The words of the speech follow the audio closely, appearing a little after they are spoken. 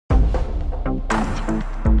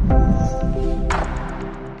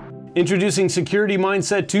Introducing Security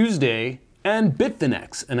Mindset Tuesday, and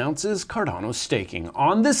Bitfinex announces Cardano staking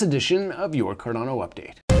on this edition of your Cardano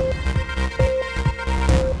Update.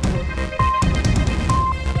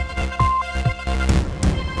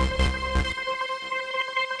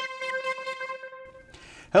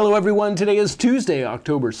 Hello everyone, today is Tuesday,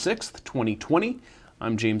 October 6th, 2020.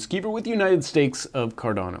 I'm James Keever with United Stakes of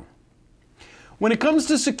Cardano. When it comes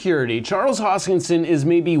to security, Charles Hoskinson is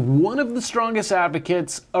maybe one of the strongest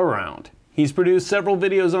advocates around. He's produced several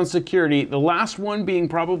videos on security, the last one being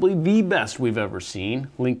probably the best we've ever seen.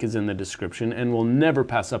 Link is in the description, and we'll never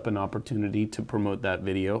pass up an opportunity to promote that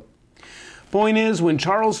video. Point is, when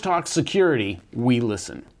Charles talks security, we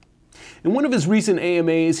listen. In one of his recent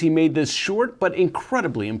AMAs, he made this short but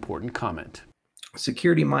incredibly important comment.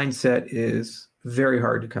 Security mindset is very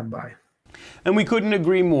hard to come by. And we couldn't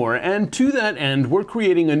agree more. And to that end, we're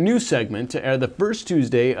creating a new segment to air the first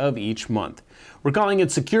Tuesday of each month. We're calling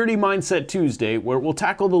it Security Mindset Tuesday, where we'll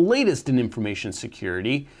tackle the latest in information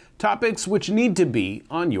security, topics which need to be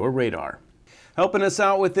on your radar. Helping us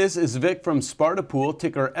out with this is Vic from Sparta Pool,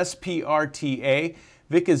 ticker SPRTA.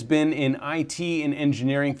 Vic has been in IT and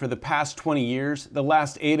engineering for the past 20 years, the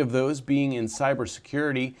last 8 of those being in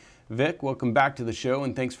cybersecurity. Vic, welcome back to the show,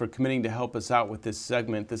 and thanks for committing to help us out with this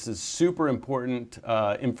segment. This is super important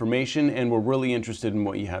information, and we're really interested in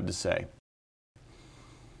what you have to say.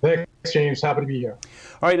 Thanks, James. Happy to be here.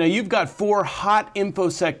 All right, now you've got 4 hot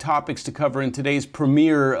InfoSec topics to cover in today's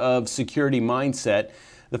premiere of Security Mindset.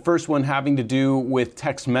 The first one having to do with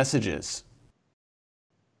text messages.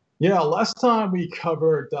 Yeah, last time we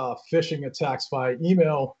covered phishing attacks via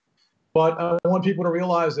email, but I want people to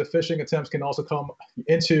realize that phishing attempts can also come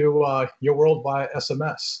into your world via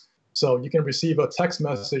SMS. So you can receive a text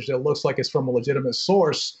message that looks like it's from a legitimate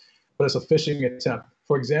source, but it's a phishing attempt.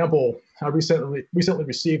 For example, I recently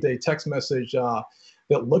received a text message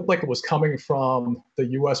that looked like it was coming from the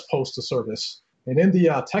U.S. Postal Service. And in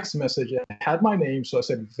the text message, it had my name, so I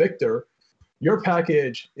said, Victor, your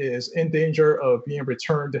package is in danger of being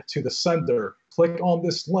returned to the sender. Click on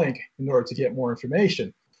this link in order to get more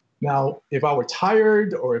information. Now, if I were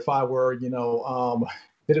tired or if I were,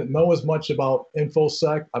 didn't know as much about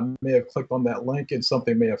InfoSec, I may have clicked on that link and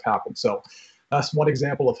something may have happened. So that's one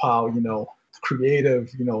example of how,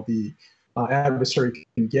 creative, the adversary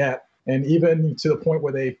can get. And even to the point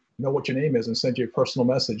where they know what your name is and send you a personal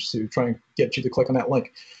message to try and get you to click on that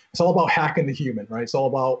link. It's all about hacking the human, right? It's all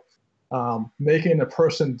about making a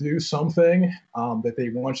person do something that they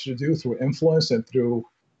want you to do through influence and through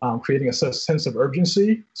creating a sense of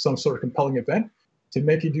urgency, some sort of compelling event to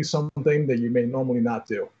make you do something that you may normally not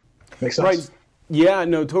do. Make sense? Right. Yeah,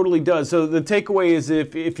 no, totally does. So the takeaway is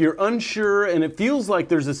if you're unsure and it feels like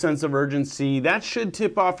there's a sense of urgency, that should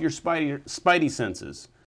tip off your spidey senses.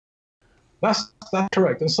 That's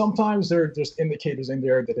correct. And sometimes there are just indicators in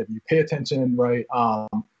there that if you pay attention, right?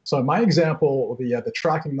 So in my example, the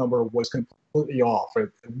tracking number was completely off. It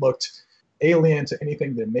looked alien to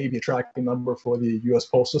anything that may be a tracking number for the U.S.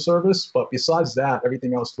 Postal Service. But besides that,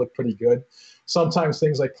 everything else looked pretty good. Sometimes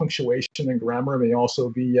things like punctuation and grammar may also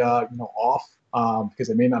be off because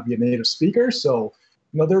they may not be a native speaker. So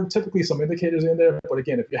there are typically some indicators in there. But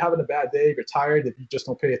again, if you're having a bad day, if you're tired, if you just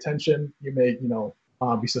don't pay attention, you may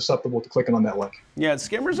be susceptible to clicking on that link. Yeah,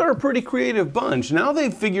 scammers are a pretty creative bunch. Now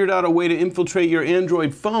they've figured out a way to infiltrate your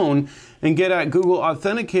Android phone and get at Google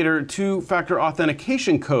Authenticator two-factor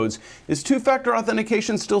authentication codes. Is two-factor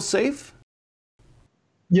authentication still safe?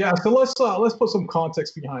 Yeah, so let's put some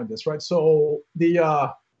context behind this, right? So the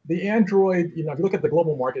Android, if you look at the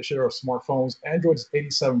global market share of smartphones, Android is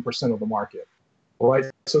 87% of the market, right?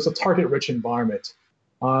 So it's a target-rich environment.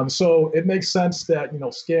 So it makes sense that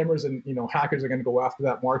scammers and hackers are going to go after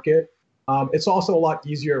that market. It's also a lot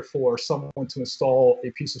easier for someone to install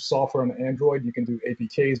a piece of software on Android. You can do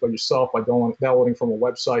APKs by yourself by downloading from a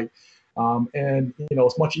website, and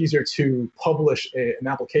it's much easier to publish an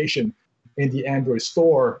application in the Android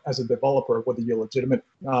store as a developer, whether you're a legitimate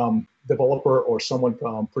developer or someone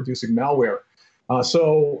producing malware.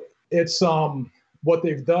 So it's what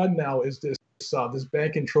they've done now is this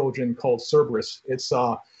banking Trojan called Cerberus. It's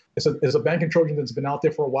a banking Trojan that's been out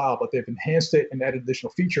there for a while, but they've enhanced it and added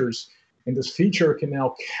additional features. And this feature can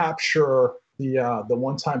now capture the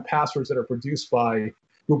one-time passwords that are produced by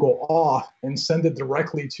Google Auth and send it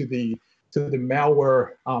directly to the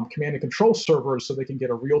malware command and control servers, so they can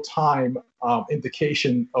get a real-time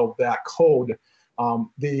indication of that code.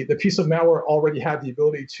 The piece of malware already had the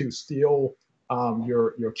ability to steal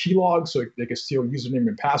your key logs, so they can steal username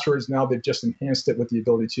and passwords. Now they've just enhanced it with the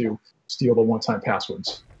ability to steal the one-time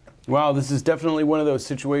passwords. Wow, this is definitely one of those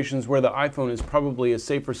situations where the iPhone is probably a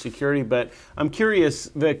safer security bet. I'm curious,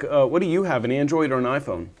 Vic, what do you have, an Android or an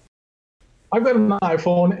iPhone? I've got an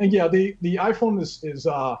iPhone, and yeah, the iPhone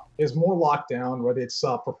is more locked down, whether it's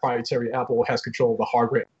proprietary. Apple has control of the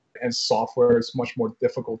hardware and software. It's much more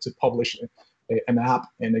difficult to publish an app,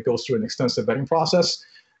 and it goes through an extensive vetting process.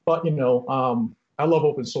 But I love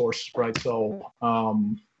open source, right? So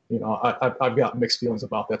I've got mixed feelings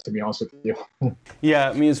about that, to be honest with you.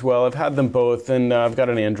 Yeah, me as well. I've had them both, and I've got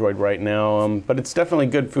an Android right now, but it's definitely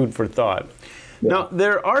good food for thought. Yeah. Now,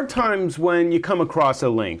 there are times when you come across a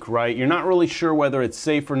link, right? You're not really sure whether it's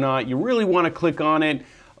safe or not. You really want to click on it.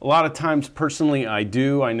 A lot of times, personally, I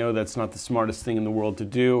do. I know that's not the smartest thing in the world to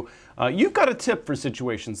do. You've got a tip for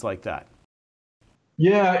situations like that.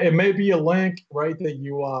 Yeah, it may be a link, right, that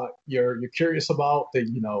you're curious about, that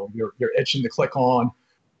you're itching to click on,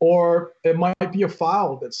 or it might be a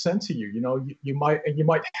file that's sent to you. You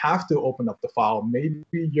might have to open up the file. Maybe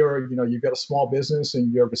you've got a small business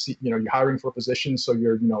and you're hiring for a position, so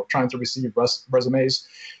you're trying to receive resumes,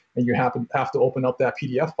 and you have to open up that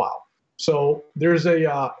PDF file. So there's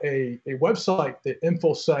a website that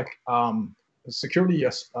InfoSec security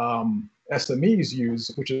SMEs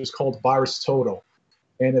use, which is called VirusTotal.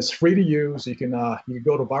 And it's free to use. You can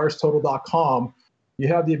go to virustotal.com. You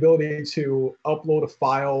have the ability to upload a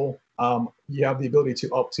file. You have the ability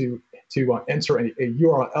to enter a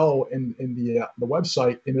URL in the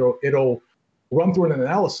website, and it'll run through an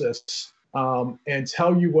analysis and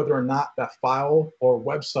tell you whether or not that file or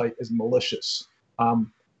website is malicious.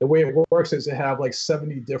 The way it works is they have like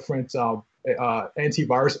 70 different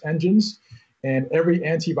antivirus engines, and every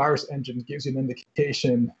antivirus engine gives you an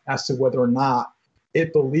indication as to whether or not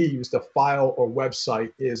it believes the file or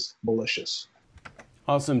website is malicious.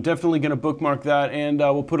 Awesome. Definitely going to bookmark that, and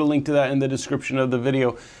we'll put a link to that in the description of the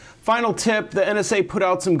video. Final tip, the NSA put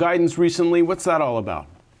out some guidance recently. What's that all about?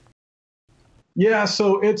 Yeah,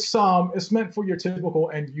 so it's meant for your typical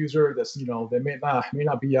end user that's, they may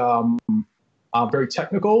not be very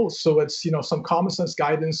technical. So it's, some common sense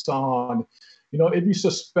guidance on, if you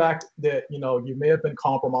suspect that, you may have been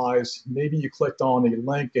compromised, maybe you clicked on a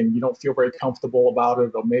link and you don't feel very comfortable about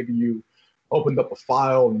it, or maybe you opened up a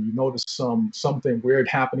file and you noticed something weird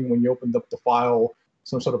happening when you opened up the file,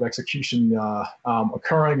 some sort of execution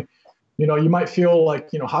occurring. You might feel like,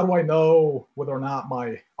 how do I know whether or not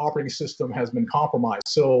my operating system has been compromised?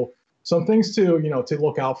 So some things to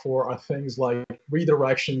look out for are things like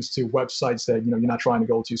redirections to websites that you're not trying to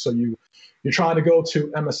go to. So you're trying to go to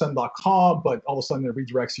msn.com, but all of a sudden it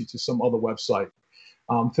redirects you to some other website.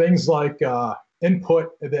 Things like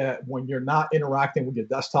input that when you're not interacting with your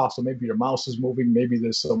desktop, so maybe your mouse is moving, maybe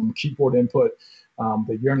there's some keyboard input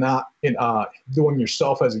that you're not doing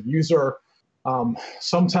yourself as a user.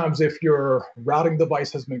 Sometimes if your routing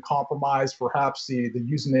device has been compromised, perhaps the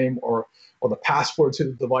username or the password to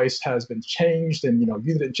the device has been changed, and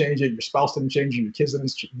you didn't change it, your spouse didn't change it, your kids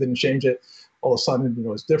didn't change it. All of a sudden,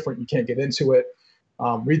 it's different. You can't get into it.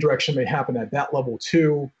 Redirection may happen at that level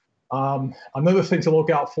too. Another thing to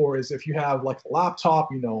look out for is if you have like a laptop,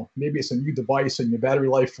 maybe it's a new device and your battery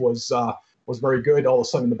life was very good. All of a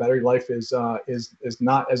sudden, the battery life is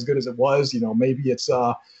not as good as it was. Maybe it's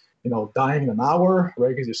dying in an hour,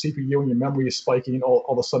 right? Because your CPU and your memory is spiking all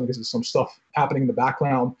of a sudden because there's some stuff happening in the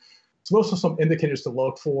background. So those are some indicators to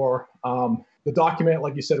look for. The document,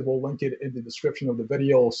 like you said, we'll link it in the description of the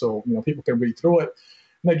video so people can read through it.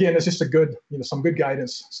 And again, it's just a good, some good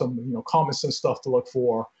guidance, some common sense stuff to look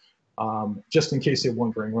for, just in case you're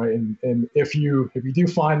wondering, right? And if you do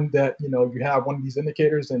find that you have one of these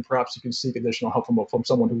indicators, then perhaps you can seek additional help from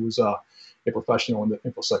someone who's a professional in the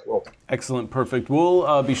InfoSec world. Excellent, perfect.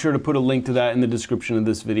 We'll be sure to put a link to that in the description of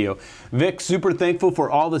this video. Vic, super thankful for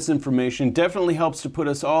all this information. Definitely helps to put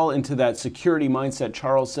us all into that security mindset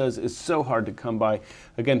Charles says is so hard to come by.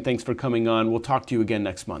 Again, thanks for coming on. We'll talk to you again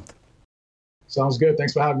next month. Sounds good.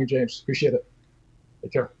 Thanks for having me, James. Appreciate it.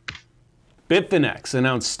 Take care. Bitfinex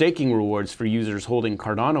announced staking rewards for users holding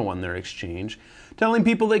Cardano on their exchange, telling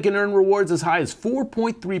people they can earn rewards as high as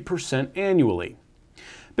 4.3% annually.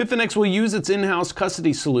 Bitfinex will use its in-house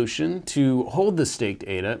custody solution to hold the staked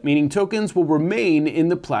ADA, meaning tokens will remain in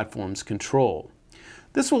the platform's control.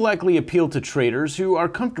 This will likely appeal to traders who are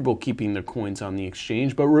comfortable keeping their coins on the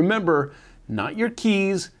exchange, but remember, not your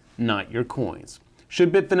keys, not your coins.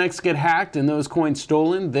 Should Bitfinex get hacked and those coins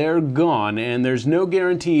stolen, they're gone, and there's no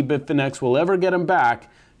guarantee Bitfinex will ever get them back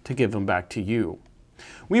to give them back to you.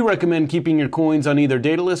 We recommend keeping your coins on either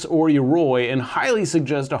Daedalus or Yoroi and highly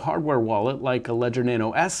suggest a hardware wallet like a Ledger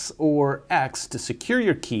Nano S or X to secure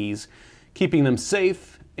your keys, keeping them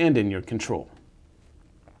safe and in your control.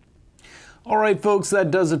 Alright folks, that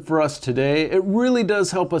does it for us today. It really does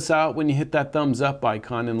help us out when you hit that thumbs up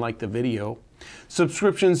icon and like the video.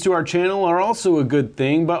 Subscriptions to our channel are also a good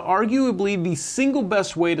thing, but arguably the single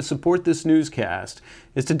best way to support this newscast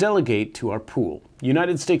is to delegate to our pool,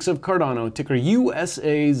 United Stakes of Cardano, ticker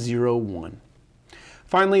USA01.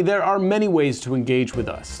 Finally, there are many ways to engage with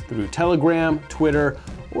us, through Telegram, Twitter,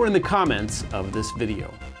 or in the comments of this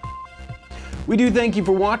video. We do thank you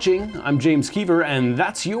for watching. I'm James Keever, and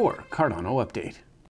that's your Cardano Update.